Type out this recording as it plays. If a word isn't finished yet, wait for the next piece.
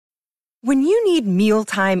When you need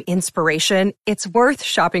mealtime inspiration, it's worth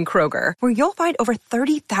shopping Kroger, where you'll find over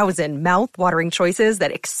 30,000 mouth-watering choices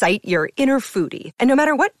that excite your inner foodie. And no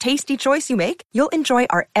matter what tasty choice you make, you'll enjoy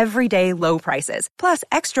our everyday low prices, plus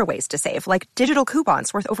extra ways to save, like digital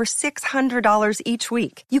coupons worth over $600 each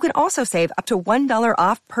week. You can also save up to $1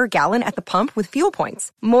 off per gallon at the pump with fuel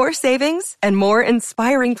points. More savings and more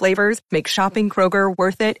inspiring flavors make shopping Kroger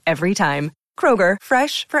worth it every time. Kroger,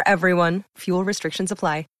 fresh for everyone. Fuel restrictions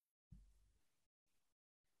apply.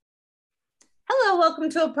 Hello, welcome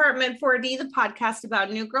to Apartment 4D, the podcast about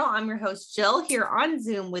New Girl. I'm your host, Jill, here on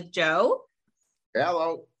Zoom with Joe.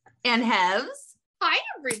 Hello. And Hevs. Hi,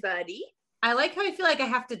 everybody. I like how I feel like I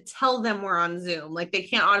have to tell them we're on Zoom. Like they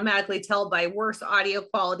can't automatically tell by worse audio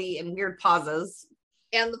quality and weird pauses.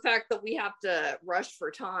 And the fact that we have to rush for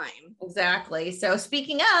time. Exactly. So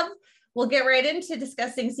speaking of, we'll get right into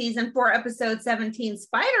discussing season 4, episode 17,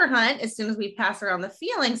 Spider Hunt, as soon as we pass around the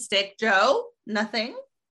feeling stick. Joe, nothing?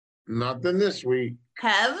 Nothing this week.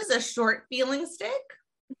 Hevs, a short feeling stick?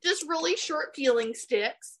 Just really short feeling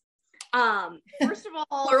sticks. First of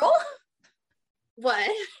all, Plural? What?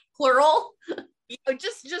 Plural?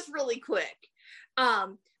 Just really quick.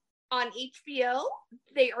 On HBO,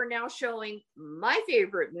 they are now showing my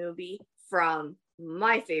favorite movie from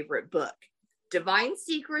my favorite book, Divine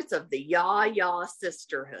Secrets of the Ya-Ya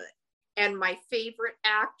Sisterhood. And my favorite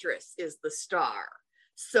actress is the star.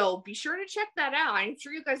 So be sure to check that out. I'm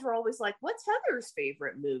sure you guys were always like, what's Heather's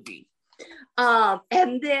favorite movie?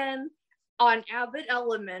 And then on Abbott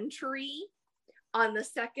Elementary, on the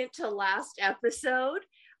second to last episode,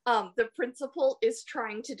 the principal is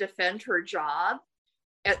trying to defend her job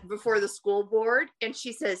before the school board. And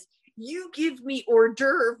she says, you give me hors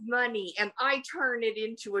d'oeuvre money and I turn it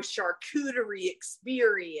into a charcuterie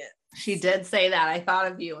experience. She did say that. I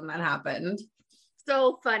thought of you when that happened.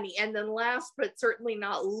 So funny. And then last but certainly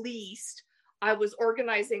not least, I was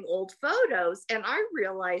organizing old photos and I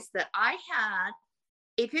realized that I had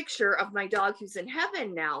a picture of my dog who's in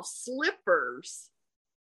heaven now, Slippers,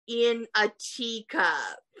 in a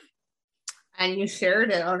teacup. And you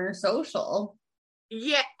shared it on her social.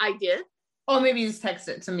 Yeah, I did. Oh, maybe you just texted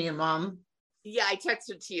it to me and Mom. Yeah, I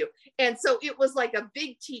texted to you. And so it was like a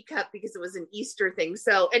big teacup because it was an Easter thing.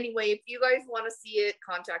 So anyway, if you guys want to see it,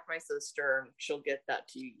 contact my sister and she'll get that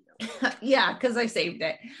to you. Yeah, because I saved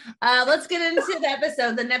it. Let's get into the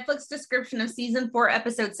episode. The Netflix description of season 4,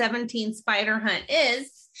 episode 17, Spider Hunt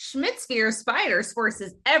is Schmidt's fear of spiders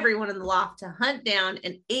forces everyone in the loft to hunt down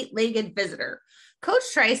an 8-legged visitor. Coach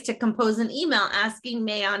tries to compose an email asking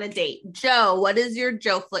May on a date. Joe, what is your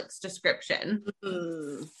Joe Flicks description?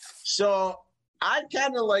 So I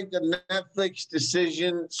kind of like the Netflix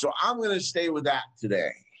decision, so I'm going to stay with that today.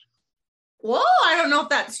 Well, I don't know if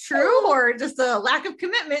that's true or just a lack of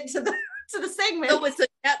commitment to the segment. So it's a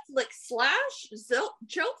Netflix /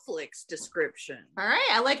 Joe Flicks description. All right,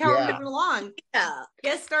 I like how we're moving along. Yeah.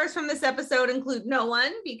 Guest stars from this episode include no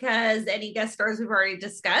one because any guest stars we've already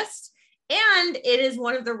discussed. And it is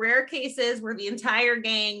one of the rare cases where the entire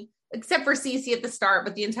gang, except for Cece at the start,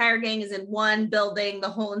 but the entire gang is in one building the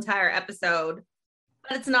whole entire episode.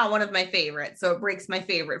 But it's not one of my favorites, so it breaks my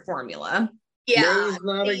favorite formula. Yeah. May's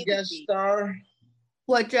not a guest star.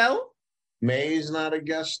 What, Joe? May's not a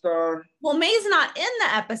guest star. Well, May's not in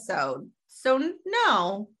the episode, so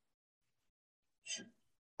no.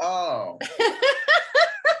 Oh.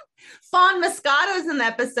 Fawn Moscato's in the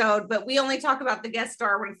episode, but we only talk about the guest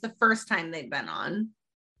star when it's the first time they've been on.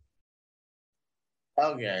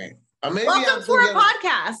 Okay. Welcome to our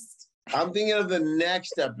podcast. I'm thinking of the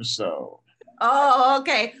next episode. Oh,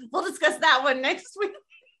 okay. We'll discuss that one next week.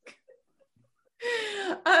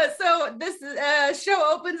 So this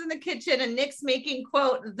show opens in the kitchen and Nick's making,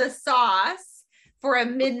 quote, the sauce for a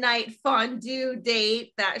midnight fondue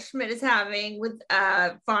date that Schmidt is having with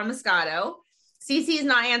Fawn Moscato. Cece is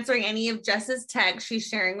not answering any of Jess's texts she's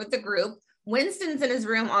sharing with the group. Winston's in his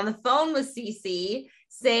room on the phone with Cece.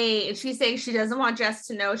 She's saying she doesn't want Jess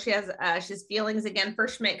to know she has feelings again for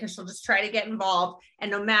Schmidt because she'll just try to get involved. And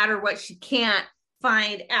no matter what, she can't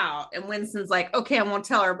find out. And Winston's like, okay, I won't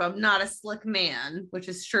tell her, but I'm not a slick man, which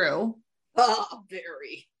is true. Oh,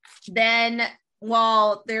 very. Then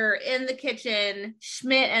while they're in the kitchen,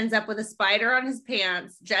 Schmidt ends up with a spider on his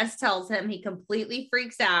pants. Jess tells him, he completely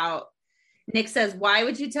freaks out. Nick says, why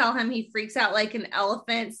would you tell him? He freaks out like an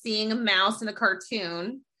elephant seeing a mouse in a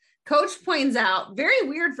cartoon. Coach points out, very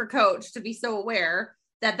weird for Coach to be so aware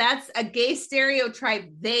that that's a gay stereotype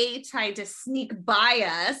they tried to sneak by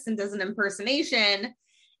us and does an impersonation.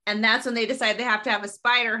 And that's when they decide they have to have a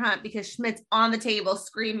spider hunt because Schmidt's on the table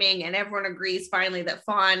screaming and everyone agrees finally that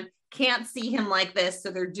Fawn can't see him like this, so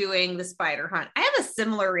they're doing the spider hunt. I have a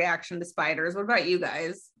similar reaction to spiders. What about you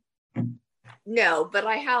guys? No, but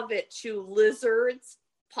I have it to lizards,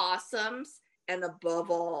 possums, and above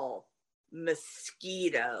all,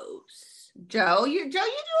 mosquitoes. Joe, you do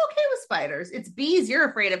okay with spiders. It's bees you're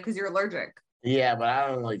afraid of because you're allergic. Yeah, but I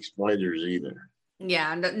don't like spiders either.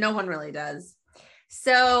 Yeah, no one really does.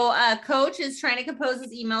 So Coach is trying to compose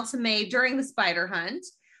his email to May during the spider hunt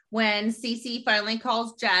when Cece finally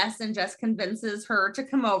calls Jess and Jess convinces her to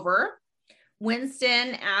come over.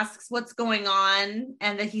 Winston asks what's going on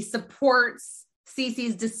and that he supports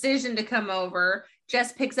Cece's decision to come over.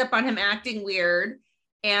 Jess picks up on him acting weird.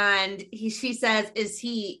 And she says, is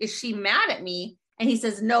she mad at me? And he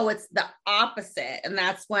says, no, it's the opposite. And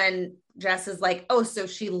that's when Jess is like, oh, so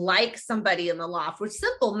she likes somebody in the loft, which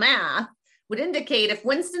simple math would indicate if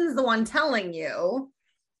Winston's the one telling you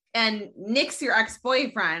and Nick's your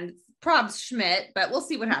ex-boyfriend, probs Schmidt, but we'll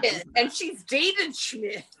see what happens. And she's dated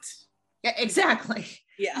Schmidt. Yeah, exactly.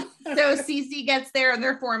 Yeah. So Cece gets there and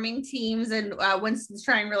they're forming teams and Winston's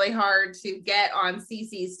trying really hard to get on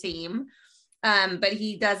Cece's team. But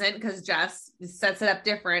he doesn't because Jess sets it up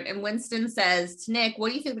different. And Winston says to Nick, what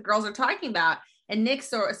do you think the girls are talking about? And Nick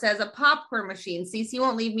says a popcorn machine. Cece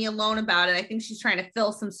won't leave me alone about it. I think she's trying to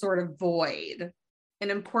fill some sort of void.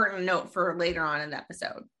 An important note for later on in the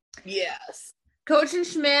episode. Yes. Coach and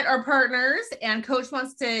Schmidt are partners and Schmidt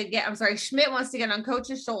wants to get on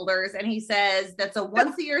Coach's shoulders. And he says, that's a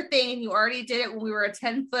once a year thing. And you already did it when we were a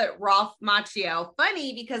 10-foot Ralph Macchio.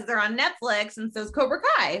 Funny because they're on Netflix and so is Cobra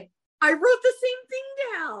Kai. I wrote the same thing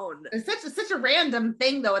down. It's such a random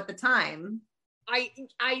thing though at the time.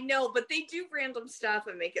 I know, but they do random stuff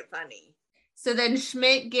and make it funny. So then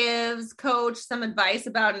Schmidt gives Coach some advice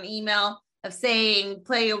about an email of saying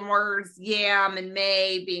play on words yam and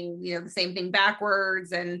May being, the same thing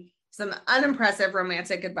backwards, and some unimpressive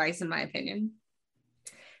romantic advice in my opinion.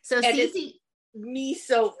 So Cece, me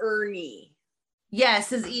so Ernie. Yes,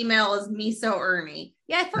 his email is me so Ernie.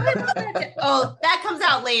 Yeah, I forgot about that. Oh, that comes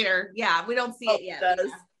out later. Yeah, we don't see it yet. It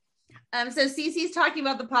does. Yeah. So Cece's talking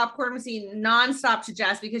about the popcorn machine nonstop to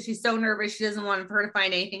Jess because she's so nervous she doesn't want her to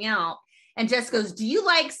find anything out. And Jess goes, do you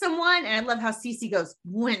like someone? And I love how Cece goes,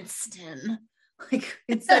 Winston. Like,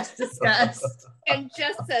 it's such disgust. And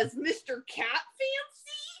Jess says, Mr. Cat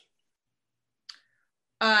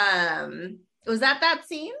Fancy? Was that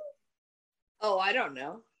scene? Oh, I don't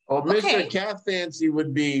know. Well, Okay. Mr. Cat Fancy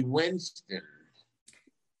would be Winston.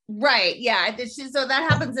 Right. Yeah. So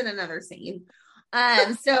that happens in another scene.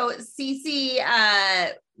 So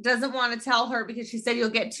Cece doesn't want to tell her because she said you'll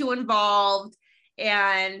get too involved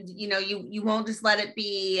and you won't just let it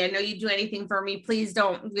be. I know you do anything for me. Please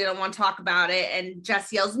don't. We don't want to talk about it. And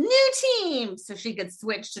Jess yells, new team. So she could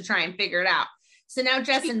switch to try and figure it out. So now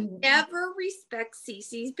Jess never respects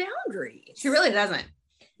Cece's boundaries. She really doesn't.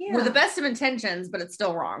 Yeah. With the best of intentions, but it's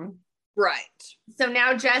still wrong. Right. So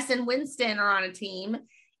now Jess and Winston are on a team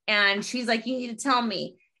and she's like, you need to tell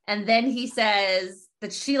me. And then he says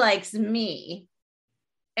that she likes me.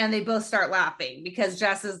 And they both start laughing because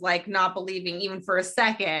Jess is like not believing even for a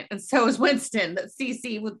second. And so is Winston that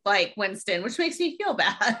Cece would like Winston, which makes me feel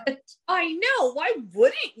bad. I know. Why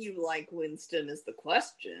wouldn't you like Winston is the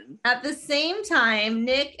question. At the same time,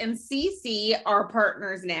 Nick and Cece are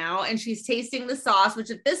partners now. And she's tasting the sauce, which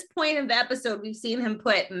at this point in the episode, we've seen him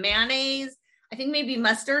put mayonnaise, I think maybe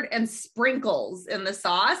mustard and sprinkles in the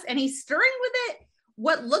sauce. And he's stirring with it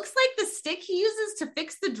what looks like the stick he uses to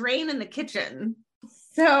fix the drain in the kitchen.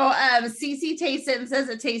 So Cece tastes it and says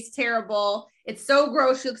it tastes terrible. It's so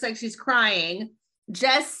gross. She looks like she's crying.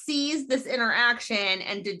 Jess sees this interaction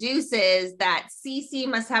and deduces that Cece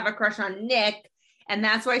must have a crush on Nick. And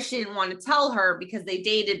that's why she didn't want to tell her because they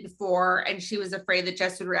dated before and she was afraid that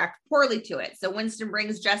Jess would react poorly to it. So Winston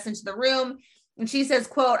brings Jess into the room and she says,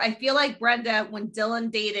 quote, I feel like Brenda when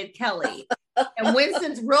Dylan dated Kelly. And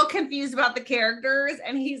Winston's real confused about the characters.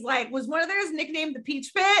 And he's like, was one of theirs nicknamed the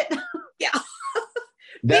Peach Pit? Yeah.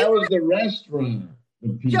 That was the restaurant.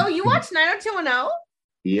 Joe, you watched 90210?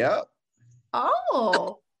 Yep.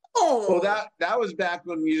 Oh. Well, that was back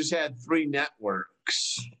when we just had 3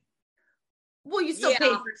 networks. Well, you still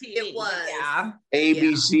paid for TV. It was. Yeah.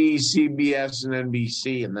 ABC, CBS, and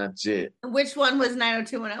NBC, and that's it. Which one was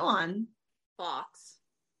 90210 on? Fox.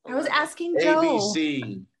 I was asking Joe.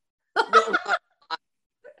 ABC.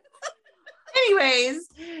 Anyways,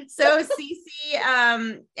 so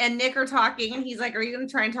Cece and Nick are talking and he's like, are you going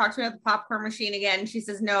to try and talk to me about the popcorn machine again? And she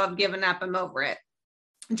says, no, I've given up. I'm over it.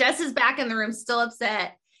 Jess is back in the room, still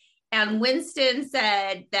upset. And Winston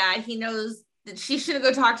said that he knows that she shouldn't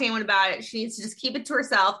go talk to anyone about it. She needs to just keep it to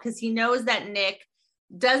herself because he knows that Nick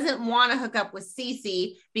doesn't want to hook up with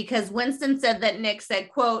Cece because Winston said that Nick said,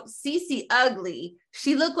 quote, Cece ugly.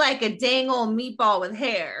 She looked like a dang old meatball with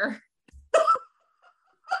hair.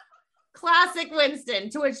 Classic Winston,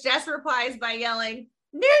 to which Jess replies by yelling,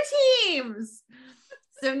 new teams.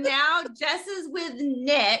 So now Jess is with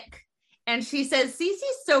Nick and she says,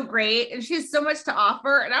 Cece's so great and she has so much to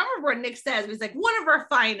offer. And I don't remember what Nick says, but he's like, one of our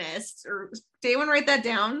finest. Or did anyone write that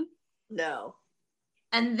down? No.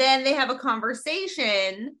 And then they have a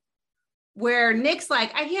conversation where Nick's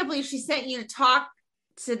like, I can't believe she sent you to talk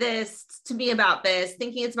to me about this,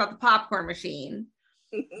 thinking it's about the popcorn machine.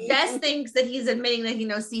 Jess thinks that he's admitting that he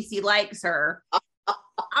knows Cece likes her.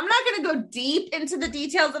 I'm not going to go deep into the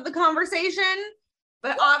details of the conversation,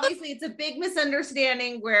 but obviously it's a big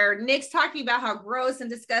misunderstanding where Nick's talking about how gross and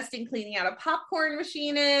disgusting cleaning out a popcorn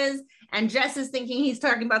machine is, and Jess is thinking he's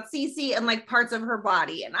talking about Cece and like parts of her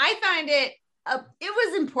body. And I find it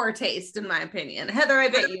was in poor taste, in my opinion. Heather, I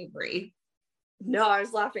bet you agree. No, I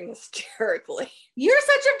was laughing hysterically. You're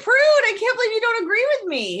such a prude. I can't believe you don't agree with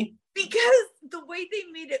me. Because the way they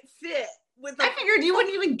made it fit with I figured you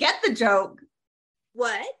wouldn't even get the joke.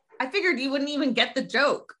 What? I figured you wouldn't even get the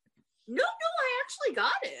joke. No, I actually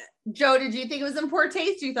got it. Joe, did you think it was in poor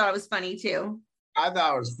taste? Or you thought it was funny too? I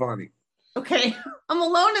thought it was funny. Okay. I'm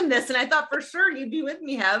alone in this, and I thought for sure you'd be with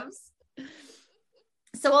me, Hebs.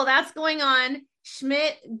 So while that's going on,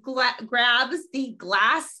 Schmidt grabs the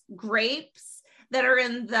glass grapes that are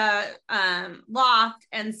in the loft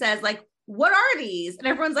and says, like, what are these? And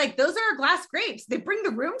everyone's like, those are glass grapes. They bring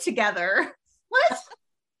the room together. What?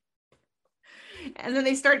 And then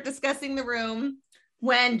they start discussing the room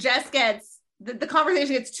when Jess gets, the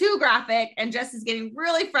conversation gets too graphic and Jess is getting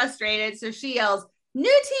really frustrated. So she yells,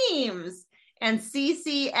 new teams. And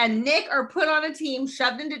Cece and Nick are put on a team,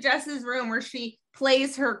 shoved into Jess's room where she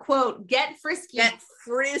plays her, quote, Get Frisky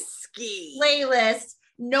playlist.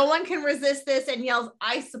 No one can resist this and yells,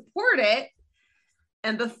 I support it.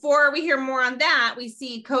 And before we hear more on that, we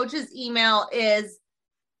see Coach's email is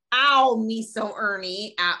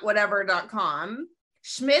owmisoernie@whatever.com.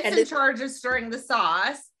 Schmidt's in charge of stirring the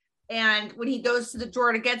sauce. And when he goes to the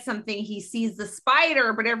drawer to get something, he sees the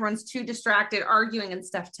spider, but everyone's too distracted arguing and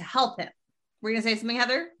stuff to help him. Were you going to say something,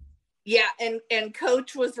 Heather? Yeah, and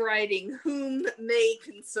Coach was writing, whom may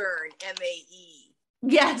concern, M-A-E.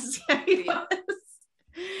 Yes, yeah, he was.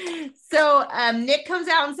 So Nick comes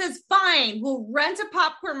out and says, fine, we'll rent a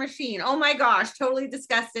popcorn machine. Oh my gosh, totally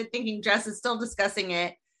disgusted, thinking Jess is still discussing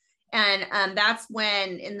it. And that's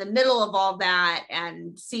when, in the middle of all that,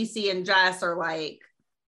 and Cece and Jess are like,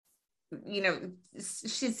 you know,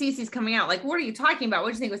 Cece's coming out like, what are you talking about? What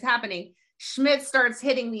do you think was happening? Schmidt starts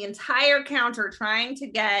hitting the entire counter trying to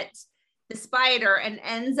get the spider and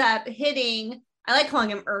ends up hitting, I like calling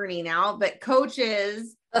him Ernie now, but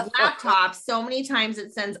Coach's laptop so many times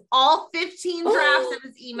it sends all 15 drafts of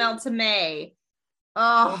his email to May.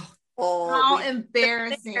 Oh, how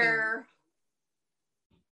embarrassing.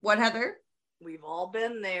 What, Heather? We've all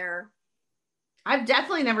been there. I've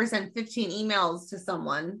definitely never sent 15 emails to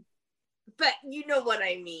someone. But you know what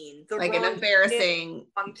I mean. Like an embarrassing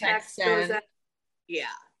text send. Yeah.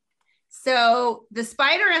 So the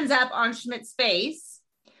spider ends up on Schmidt's face.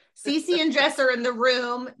 Cece and Jess are in the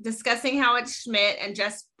room discussing how it's Schmidt, and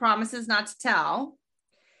Jess promises not to tell.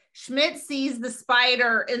 Schmidt sees the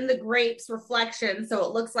spider in the grapes reflection, so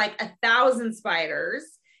it looks like 1,000 spiders.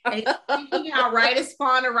 And he's freaking out right as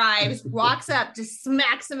Fawn arrives, walks up, just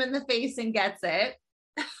smacks him in the face and gets it.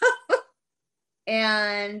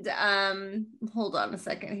 And hold on a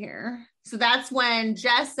second here. So that's when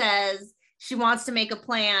Jess says she wants to make a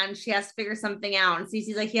plan. She has to figure something out. And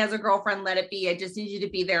Cece's like, he has a girlfriend, let it be. I just need you to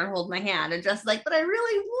be there and hold my hand. And Jess is like, but I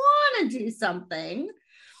really want to do something.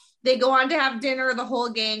 They go on to have dinner, the whole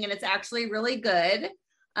gang, and it's actually really good.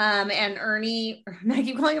 And Ernie, I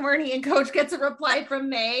keep calling him Ernie, and Coach gets a reply from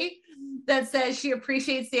May that says she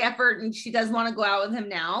appreciates the effort and she does want to go out with him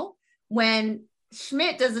now. When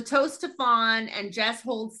Schmidt does a toast to Fawn and Jess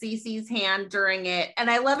holds Cece's hand during it. And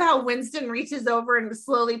I love how Winston reaches over and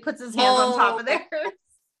slowly puts his hands on top of theirs.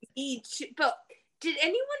 But did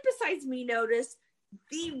anyone besides me notice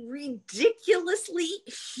the ridiculously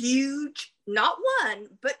huge, not one,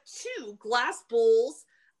 but 2 glass bowls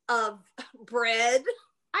of bread?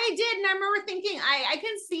 I did, and I remember thinking, I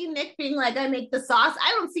can see Nick being like, I make the sauce.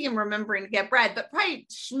 I don't see him remembering to get bread, but probably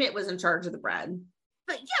Schmidt was in charge of the bread.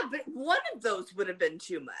 But yeah, but one of those would have been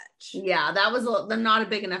too much. Yeah, that was not a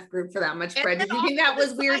big enough group for that much bread. Did you think that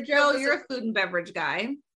was weird, Joe? You're a food and beverage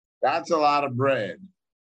guy. That's a lot of bread.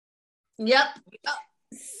 Yep.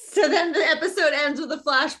 So then the episode ends with a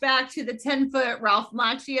flashback to the 10-foot Ralph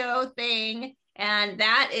Macchio thing. And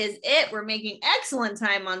that is it. We're making excellent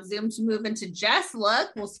time on Zoom to move into Jess look.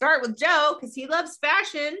 We'll start with Joe because he loves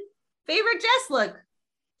fashion. Favorite Jess look?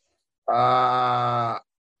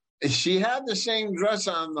 She had the same dress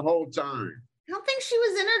on the whole time. I don't think she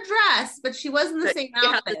was in her dress, but she was in the same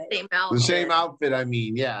outfit. The same outfit, I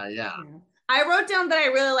mean. Yeah. I wrote down that I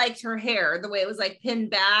really liked her hair, the way it was like pinned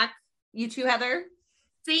back. You too, Heather?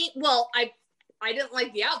 See, well, I didn't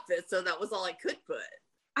like the outfit, so that was all I could put.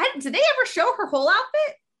 Did they ever show her whole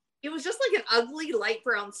outfit? It was just like an ugly light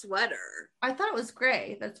brown sweater. I thought it was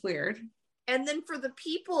gray. That's weird. And then for the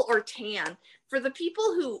people, or tan, for the people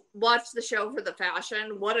who watch the show for the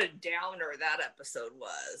fashion, what a downer that episode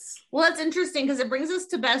was. Well, that's interesting because it brings us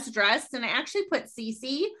to best dressed. And I actually put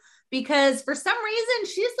Cece because for some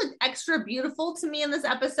reason she just looked extra beautiful to me in this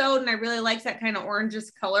episode. And I really liked that kind of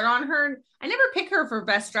orangish color on her. I never pick her for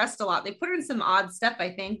best dressed a lot. They put her in some odd stuff,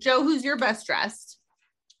 I think. Joe, who's your best dressed?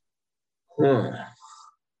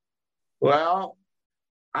 Well,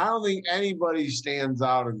 I don't think anybody stands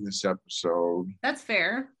out in this episode. That's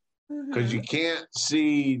fair. Because you can't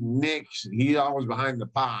see Nick. He's always behind the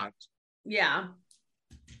pot. Yeah.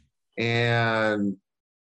 And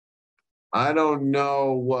I don't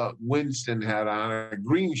know what Winston had on, a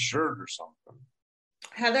green shirt or something.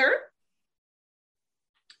 Heather?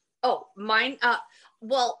 Oh, mine.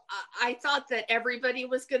 Well, I thought that everybody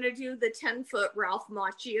was going to do the 10-foot Ralph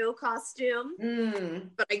Macchio costume,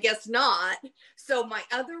 but I guess not. So my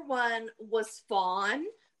other one was Fawn,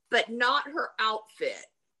 but not her outfit.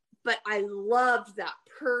 But I loved that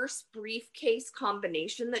purse briefcase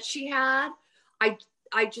combination that she had.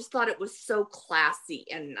 I just thought it was so classy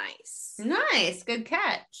and nice. Nice. Good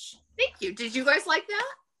catch. Thank you. Did you guys like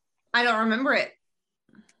that? I don't remember it.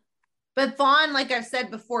 But Fawn, like I've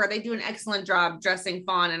said before, they do an excellent job dressing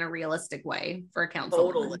Fawn in a realistic way for a councilwoman.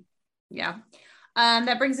 Totally. Yeah.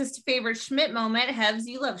 That brings us to favorite Schmidt moment. Hebs,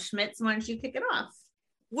 you love Schmidt, so why don't you kick it off?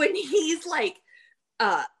 When he's like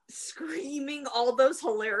screaming all those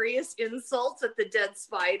hilarious insults at the dead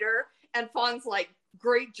spider, and Fawn's like,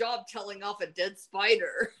 great job telling off a dead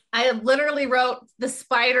spider. I literally wrote the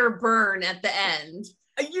spider burn at the end.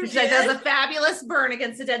 You did? Does a fabulous burn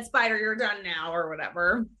against a dead spider. You're done now, or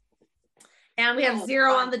whatever. And we have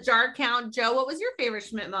 0 on the jar count. Joe, what was your favorite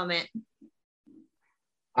Schmidt moment?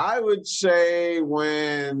 I would say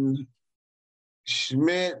when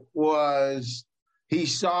Schmidt he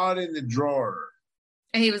saw it in the drawer.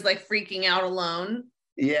 And he was like freaking out alone.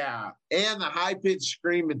 Yeah. And the high-pitched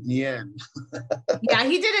scream at the end. Yeah,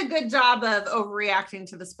 he did a good job of overreacting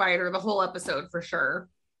to the spider the whole episode for sure.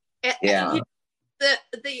 Yeah. And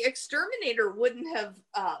the exterminator wouldn't have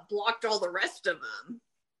blocked all the rest of them.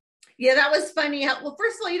 Yeah, that was funny. Well,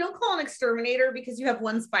 first of all, you don't call an exterminator because you have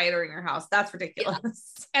one spider in your house. That's ridiculous.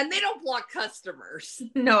 Yeah. And they don't block customers.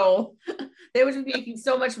 No, they would be making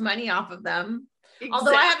so much money off of them. Exactly.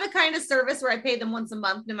 Although I have the kind of service where I pay them once a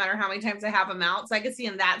month, no matter how many times I have them out. So I could see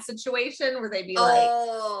in that situation where they'd be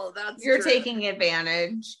that's you're true. Taking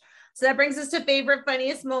advantage. So that brings us to favorite,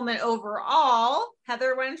 funniest moment overall.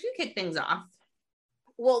 Heather, why don't you kick things off?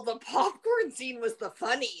 Well, the popcorn scene was the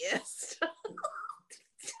funniest.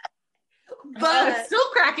 But still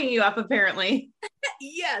cracking you up, apparently.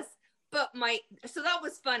 Yes, but so that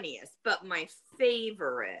was funniest. But my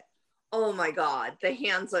favorite, oh my God, the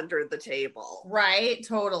hands under the table. Right,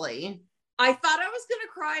 totally. I thought I was gonna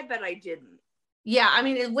cry, but I didn't. Yeah, I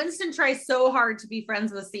mean, Winston tries so hard to be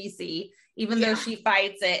friends with Cece, even though she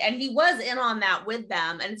fights it, and he was in on that with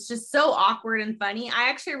them, and it's just so awkward and funny. I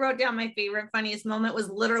actually wrote down my favorite, funniest moment was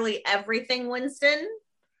literally everything Winston.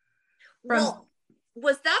 Well,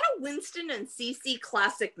 was that a Winston and Cece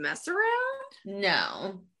classic mess around?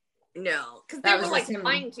 No, because they were like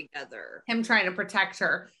flying together. Him trying to protect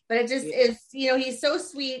her, but it just is. He's so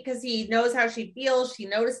sweet because he knows how she feels. She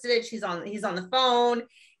noticed it. He's on the phone.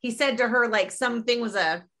 He said to her like something was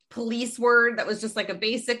a police word that was just like a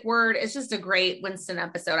basic word. It's just a great Winston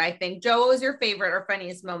episode, I think. Joe, what was your favorite or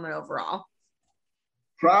funniest moment overall?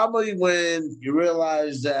 Probably when you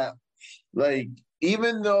realize that, like,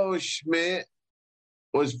 even though Schmidt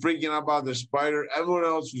was freaking out about the spider, everyone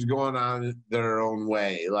else was going on their own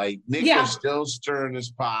way. Like, Nick was still stirring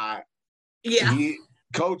his pot. Yeah.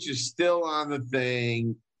 Coach is still on the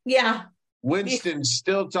thing. Yeah. Winston's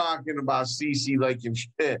still talking about Cece liking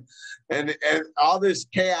Schmidt. And all this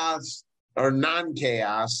chaos or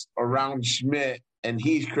non-chaos around Schmidt, and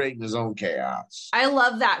he's creating his own chaos. I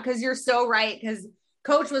love that because you're so right, because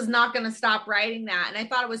Coach was not going to stop writing that. And I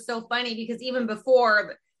thought it was so funny because even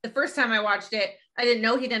before the first time I watched it, I didn't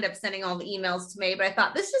know he'd end up sending all the emails to me, but I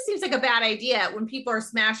thought this just seems like a bad idea when people are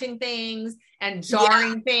smashing things and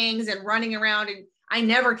jarring things and running around. And I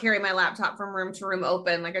never carry my laptop from room to room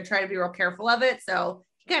open. Like I try to be real careful of it. So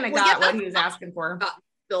he kind of Well, got yeah, what he was asking for. got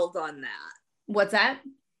spilled on that. What's that?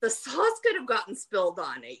 The sauce could have gotten spilled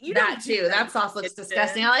on it. You That don't do too. That sauce looks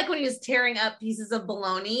disgusting. I like when he was tearing up pieces of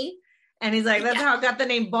bologna and he's like, that's how I got the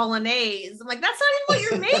name bolognese. I'm like, that's not even what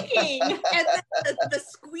you're making. And then the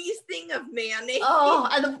squeeze thing of mayonnaise.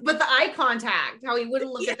 Oh, but the eye contact, how he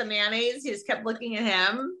wouldn't look at the mayonnaise. He just kept looking at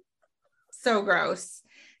him. So gross.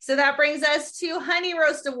 So that brings us to Honey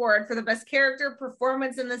Roast Award for the best character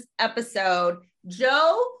performance in this episode.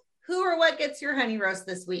 Joe, who or what gets your Honey Roast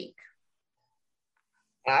this week?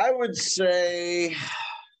 I would say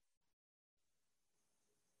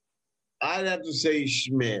I'd have to say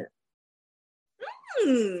Schmidt.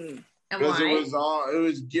 And Because why? it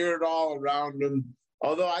was geared all around him.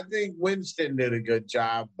 Although I think Winston did a good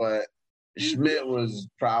job, but Schmidt was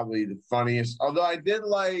probably the funniest. Although I did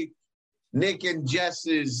like Nick and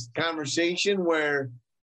Jess's conversation where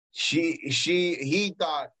he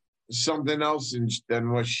thought something else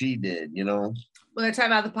than what she did, you know? Well, they're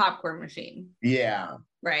talking about the popcorn machine. Yeah.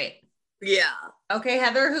 Right. Yeah. Okay,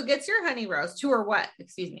 Heather, who gets your Honey Roast? Who or what?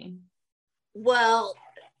 Excuse me. Well,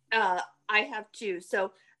 I have two.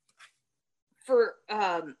 So for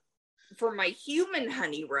my human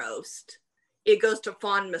Honey Roast, it goes to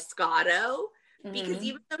Fawn Moscato because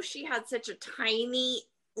even though she had such a tiny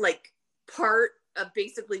part of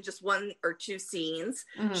basically just one or two scenes,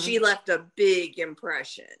 she left a big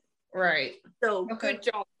impression. Right. So good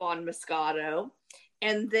job, Fawn Moscato.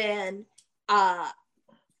 And then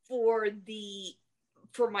for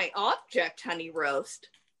my object Honey Roast,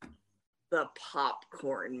 the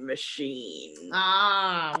popcorn machine.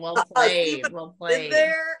 Ah, well played. Well played.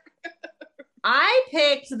 There. I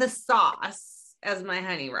picked the sauce as my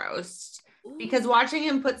Honey Roast because watching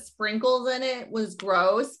him put sprinkles in it was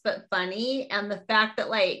gross but funny, and the fact that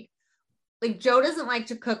like Joe doesn't like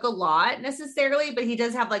to cook a lot necessarily, but he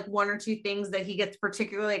does have like one or two things that he gets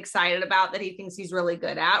particularly excited about that he thinks he's really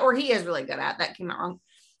good at, or he is really good at. That came out wrong.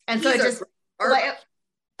 And so it just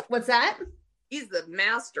what's that? He's the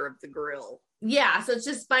master of the grill. Yeah, so it's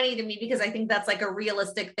just funny to me because I think that's like a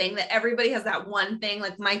realistic thing that everybody has that one thing.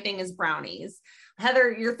 Like my thing is brownies.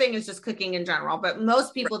 Heather, your thing is just cooking in general, but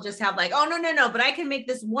most people just have like, oh, no, but I can make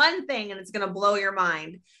this one thing and it's going to blow your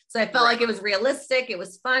mind. So I felt like it was realistic. It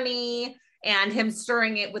was funny. And him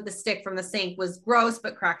stirring it with the stick from the sink was gross,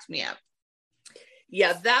 but cracked me up.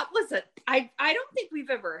 Yeah, that was I don't think we've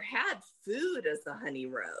ever had food as a Honey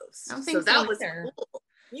Roast. I don't think so that was cool.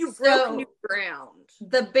 You broke new ground.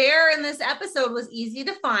 The bear in this episode was easy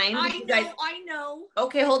to find. I know.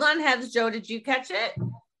 Okay, hold on, Hebs. Joe, did you catch it?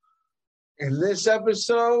 In this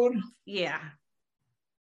episode? Yeah.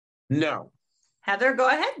 No. Heather, go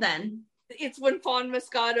ahead then. It's when Fawn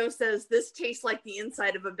Moscato says, this tastes like the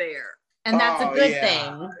inside of a bear. And that's a good thing.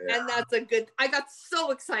 Yeah. And that's a good, I got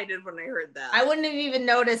so excited when I heard that. I wouldn't have even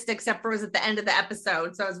noticed except for it was at the end of the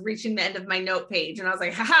episode. So I was reaching the end of my note page and I was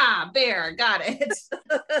like, haha, bear, got it.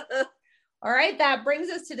 All right, that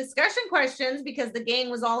brings us to discussion questions because the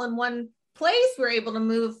gang was all in one place. We were able to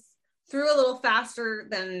move through a little faster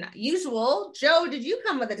than usual. Joe, did you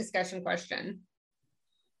come with a discussion question?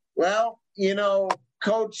 Well,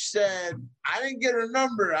 Coach said, I didn't get her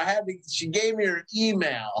number. She gave me her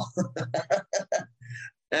email.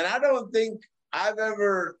 And I don't think I've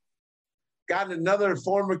ever gotten another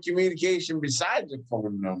form of communication besides a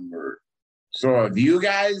phone number. So have you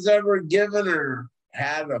guys ever given or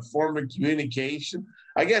had a form of communication?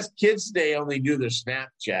 I guess kids today only do their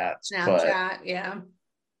Snapchats. Snapchat, yeah.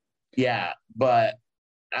 Yeah, but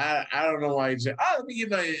I don't know why you say, let me give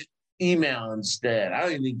my email instead. I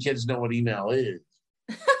don't even think kids know what email is.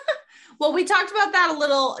 Well, we talked about that a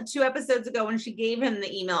little 2 episodes ago when she gave him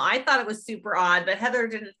the email. I thought it was super odd, but Heather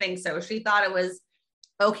didn't think so. She thought it was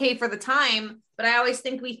okay for the time, but I always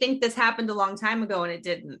think we think this happened a long time ago and it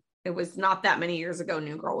didn't. It was not that many years ago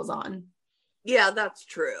New Girl was on. Yeah, that's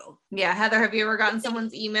true. Yeah, Heather, have you ever gotten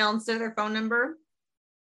someone's email instead of their phone number?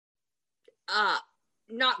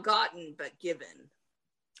 Not gotten, but given.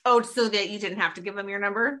 Oh, so that you didn't have to give them your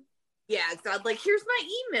number? Yeah, so I'd here's my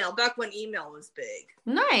email, back when email was big.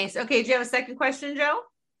 Nice. Okay, do you have a second question, Joe?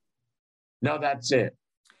 No, that's it.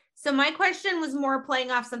 So my question was more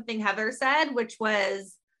playing off something Heather said, which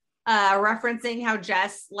was referencing how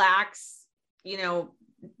Jess lacks,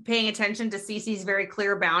 paying attention to Cece's very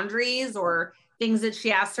clear boundaries or things that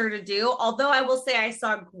she asked her to do. Although I will say I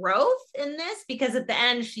saw growth in this because at the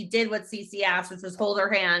end she did what Cece asked, which was hold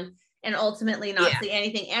her hand and ultimately not say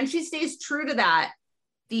anything. And she stays true to that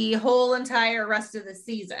the whole entire rest of the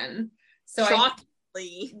season. So so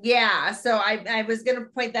I was going to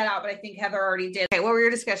point that out, but I think Heather already did. Okay, what were your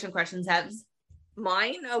discussion questions, Hebs?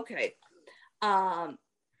 Mine? Okay.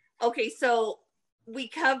 Okay, so we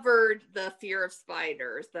covered the fear of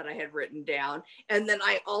spiders that I had written down. And then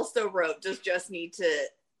I also wrote, does Jess need to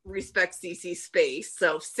respect Cece's space?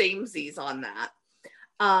 So samesies on that.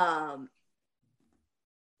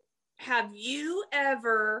 Have you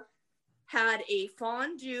ever had a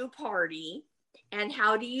fondue party, and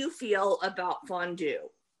how do you feel about fondue?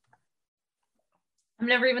 I've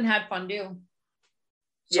never even had fondue.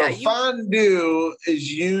 So fondue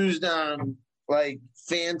is used on like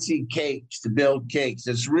fancy cakes to build cakes.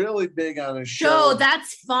 It's really big on a show. So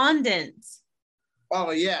that's fondant.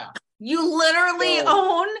 Oh yeah. You literally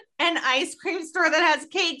own an ice cream store that has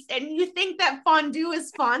cakes, and you think that fondue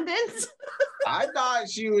is fondant? I thought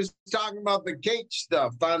she was talking about the cake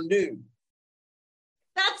stuff, fondue.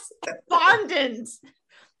 That's fondant.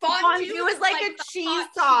 Fondue is like a cheese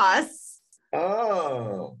sauce.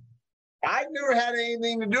 Oh. I never had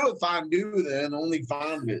anything to do with fondue then, only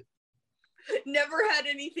fondant. Never had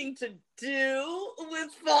anything to do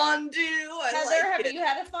with fondue. Heather, have you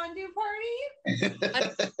had a fondue party?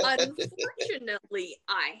 Unfortunately,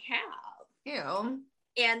 I have. Ew.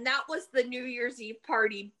 And that was the New Year's Eve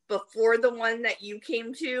party before the one that you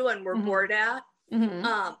came to and were bored at.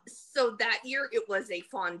 Mm-hmm. So that year it was a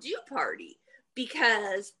fondue party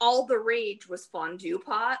because all the rage was fondue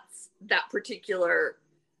pots that particular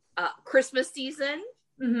Christmas season.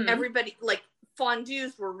 Mm-hmm. Everybody, like,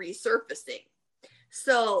 fondues were resurfacing.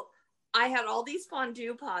 So I had all these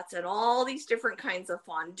fondue pots and all these different kinds of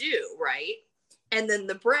fondue, right? And then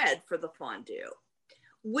the bread for the fondue,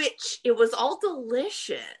 which it was all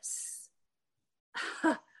delicious.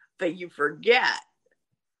 But you forget,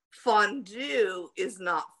 fondue is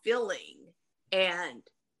not filling. And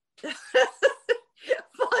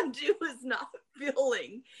fondue is not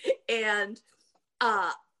filling. And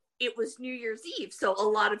it was New Year's Eve, so a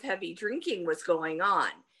lot of heavy drinking was going on.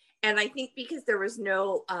 And I think because there was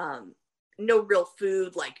no real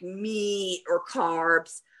food like meat or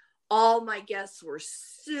carbs, all my guests were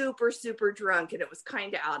super, super drunk, and it was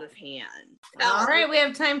kind of out of hand. All right, we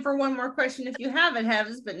have time for one more question if you have it,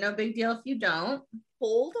 Heavs, but no big deal if you don't.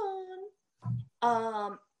 Hold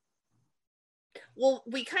on. Well,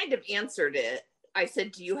 we kind of answered it. I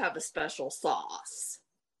said, do you have a special sauce?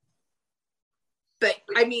 But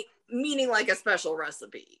I mean, meaning like a special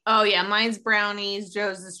recipe. Oh yeah, mine's brownies,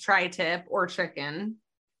 Joe's is tri-tip or chicken.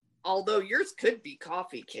 Although yours could be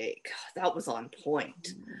coffee cake. That was on point.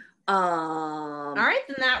 All right,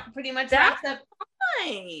 then that pretty much wraps up.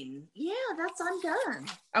 Fine. Yeah, I'm done.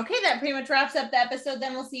 Okay, that pretty much wraps up the episode.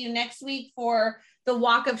 Then we'll see you next week for the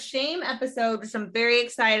Walk of Shame episode, which I'm very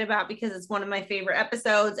excited about because it's one of my favorite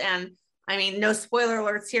episodes. And I mean, no spoiler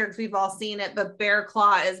alerts here because we've all seen it, but Bear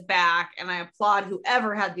Claw is back, and I applaud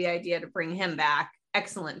whoever had the idea to bring him back.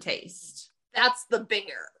 Excellent taste. That's the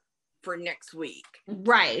bear for next week.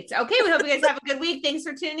 Right. Okay, we hope you guys have a good week. Thanks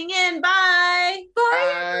for tuning in. Bye.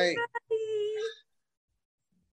 Bye. Bye.